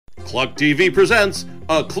Cluck TV presents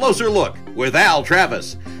A Closer Look with Al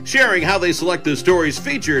Travis, sharing how they select the stories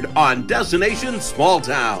featured on Destination Small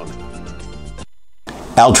Town.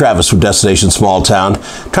 Al Travis from Destination Small Town,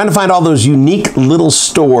 trying to find all those unique little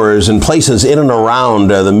stores and places in and around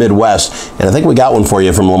the Midwest. And I think we got one for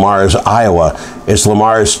you from Lamar's, Iowa. It's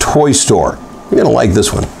Lamar's Toy Store. You're going to like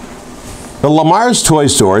this one. The Lamar's Toy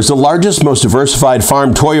Store is the largest, most diversified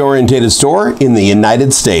farm toy-oriented store in the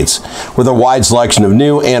United States, with a wide selection of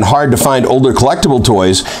new and hard-to-find older collectible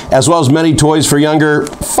toys, as well as many toys for younger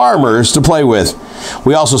farmers to play with.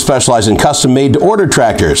 We also specialize in custom-made-to-order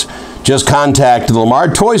tractors. Just contact the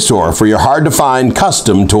Lamar Toy Store for your hard-to-find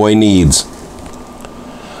custom toy needs.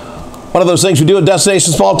 One of those things we do at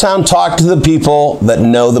Destination Small Town, talk to the people that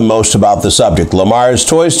know the most about the subject. Lamar's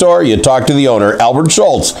Toy Store, you talk to the owner, Albert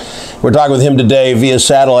Schulz. We're talking with him today via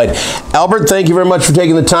satellite. Albert, thank you very much for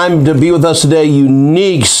taking the time to be with us today.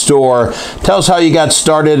 Unique store. Tell us how you got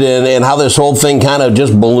started and how this whole thing kind of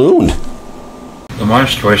just ballooned.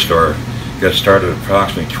 Lamar's Toy Store got started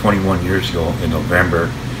approximately 21 years ago in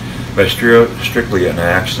November by strictly an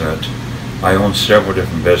accident. I own several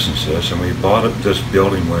different businesses, and we bought this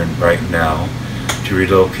building we're in right now to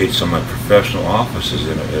relocate some of my professional offices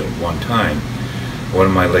in it at one time. One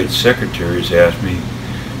of my late secretaries asked me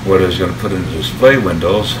what I was going to put in the display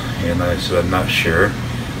windows, and I said, I'm not sure.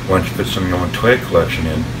 Why don't you put some of your own toy collection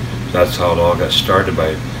in? So that's how it all got started,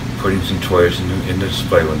 by putting some toys in the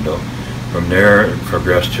display window. From there, it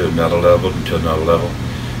progressed to another level, and to another level.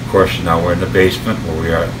 Of course, now we're in the basement, where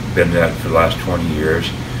we are been at for the last 20 years.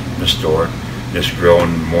 The store is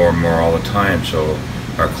growing more and more all the time, so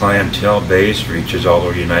our clientele base reaches all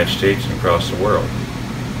over the United States and across the world.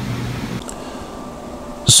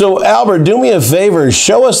 So Albert, do me a favor,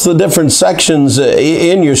 show us the different sections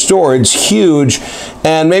in your store. It's huge,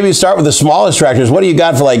 and maybe start with the smallest tractors. What do you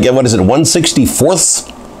got for, like, what is it,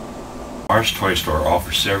 1/64th? Our toy store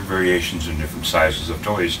offers several variations in different sizes of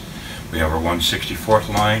toys. We have our 1/64th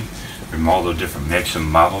line from all the different makes and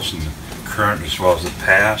models and current as well as the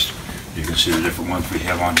past. You can see the different ones we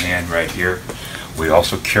have on hand right here. We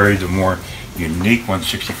also carry the more unique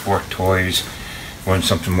 1/64th toys. Want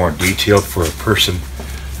something more detailed for a person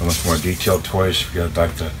and wants more detailed toys. We got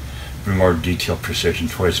like the more detailed precision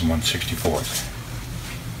toys in 1/64th.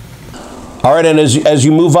 All right, and as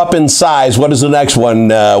you move up in size, what is the next one?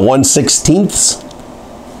 1/16th?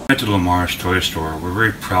 At the Lamar's Toy Store, we're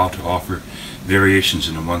very proud to offer variations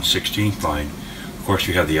in the 1/16th line. Of course,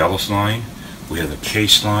 we have the Ellis line, we have the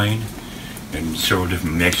Case line, and several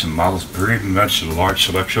different makes and models, very much a large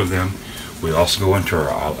selection of them. We also go into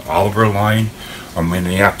our Oliver line, our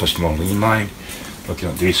Minneapolis Moline line. Looking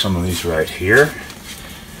at these, some of these right here.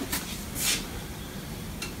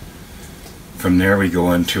 From there we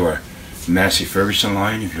go into our Massey Ferguson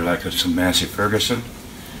line, if you like some Massey Ferguson.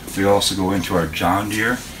 We also go into our John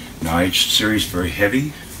Deere. Now each series very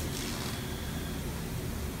heavy.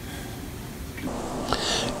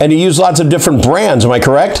 And you use lots of different brands, am I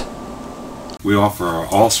correct? We offer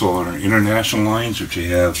also on our international lines, which we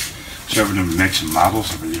have several different makes and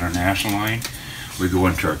models of the international line. We go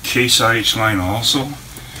into our Case IH line also.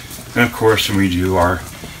 And of course, we do our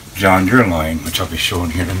John Deere line, which I'll be showing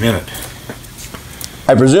here in a minute.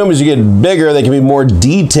 I presume as you get bigger, they can be more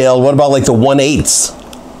detailed. What about like the 1/8ths?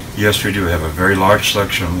 Yes, we do have a very large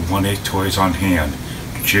selection of 1/8 toys on hand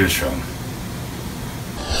to choose from.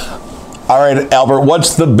 All right, Albert,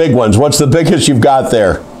 what's the big ones? What's the biggest you've got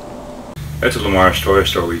there? At the Lamar's Toy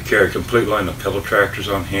Store, we carry a complete line of pedal tractors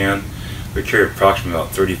on hand. We carry approximately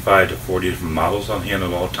about 35 to 40 different models on hand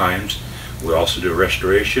at all times. We also do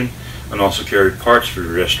restoration and also carry parts for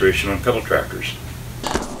restoration on pedal tractors.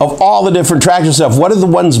 Of all the different tractor stuff, what are the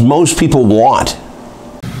ones most people want?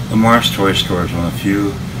 Lamar's Toy Store is one of the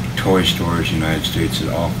few toy stores in the United States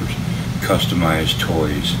that offers customized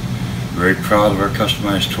toys. Very proud of our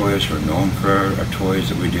customized toys. We're known for our toys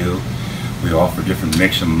that we do. We offer different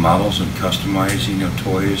makes and models and customizing of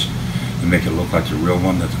toys to make it look like the real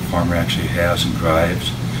one that the farmer actually has and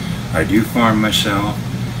drives. I do farm myself,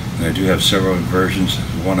 and I do have several versions.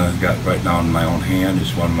 The one I've got right now in my own hand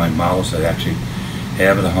is one of my models that I actually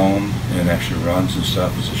have at home and actually runs and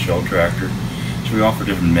stuff. It's a show tractor. So we offer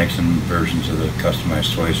different makes and versions of the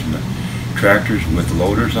customized toys, from the tractors with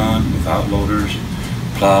loaders on, without loaders,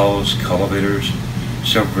 plows, cultivators,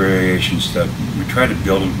 several variations that we try to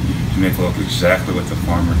build them to make it look exactly what the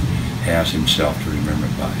farmer has himself to remember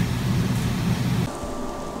it by.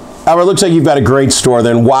 Albert, it looks like you've got a great store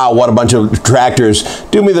then. Wow, what a bunch of tractors.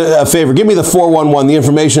 Do me a favor, give me the 411, the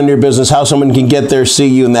information on your business, how someone can get there, see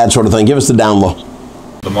you, and that sort of thing. Give us the down low.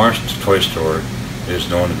 Lamar's Toy Store is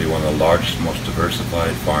known to be one of the largest, most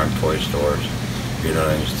diversified farm toy stores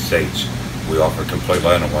United States. We offer a complete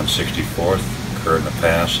line of 164th, current and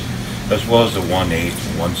past, as well as the 1/8th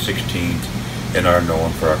and 1/16th, and are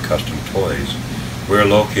known for our custom toys. We are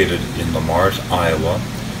located in Lamars, Iowa,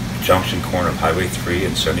 junction corner of Highway 3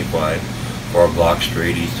 and 75, 4 blocks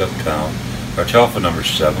straight east of town. Our telephone number is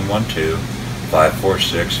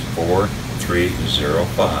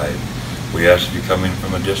 712-546-4305. We ask if you come in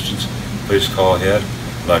from a distance, please call ahead.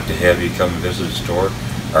 We'd like to have you come and visit the store.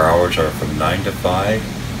 Our hours are from 9 to 5,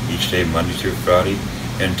 each day Monday through Friday,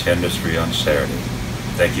 and 10 to 3 on Saturday.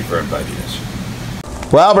 Thank you for inviting us.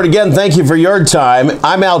 Well, Albert, again, thank you for your time.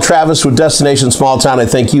 I'm Al Travis with Destination Small Town. I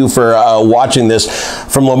thank you for watching this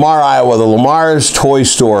from Lamar, Iowa, the Lamar's Toy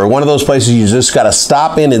Store. One of those places you just got to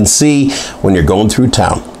stop in and see when you're going through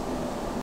town.